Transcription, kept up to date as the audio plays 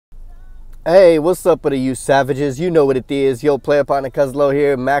Hey, what's up with you savages? You know what it is. Yo, Player Partner Cuzlo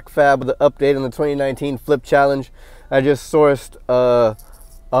here, MacFab with the update on the 2019 Flip Challenge. I just sourced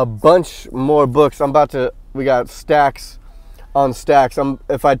a bunch more books. We got stacks on stacks.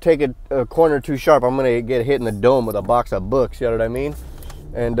 If I take a corner too sharp, I'm gonna get hit in the dome with a box of books, you know what I mean?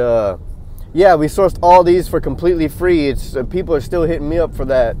 And yeah, we sourced all these for completely free. It's people are still hitting me up for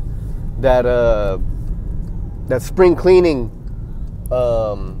that spring cleaning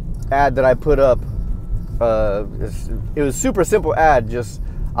ad that I put up. It was super simple ad. Just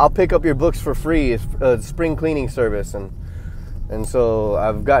I'll pick up your books for free. It's a spring cleaning service, and so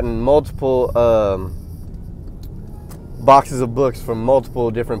I've gotten multiple boxes of books from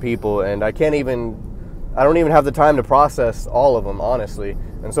multiple different people, and I don't even have the time to process all of them, honestly.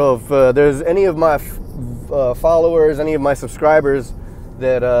 And so if there's any of my followers, any of my subscribers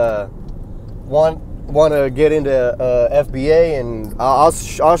that want to get into FBA, and I'll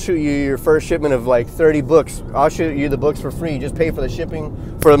shoot you your first shipment of like 30 books. I'll shoot you the books for free. Just pay for the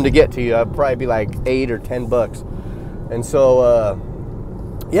shipping for them to get to you. I'd probably be like $8 or $10. And so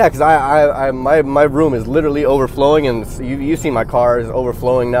yeah, because my room is literally overflowing, and you see my car is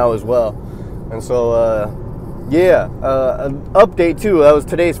overflowing now as well. And so yeah, an update too. That was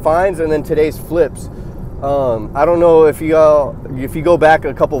today's finds and then today's flips. I don't know if you go back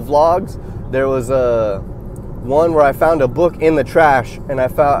a couple vlogs, there was one where I found a book in the trash, and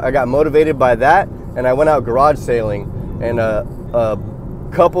I got motivated by that, and I went out garage sailing, and a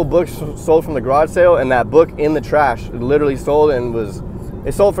couple books sold from the garage sale, and that book in the trash literally sold, and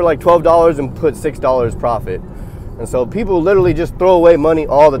it sold for like $12 and put $6 profit. And so people literally just throw away money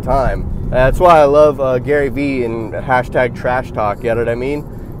all the time. That's why I love Gary Vee and hashtag trash talk, you know what I mean?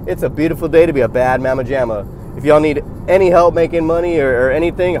 It's a beautiful day to be a bad mama jamma. If y'all need any help making money or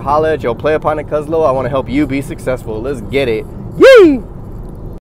anything, holla at your Player Partner Cuzlo. I want to help you be successful. Let's get it. Yee!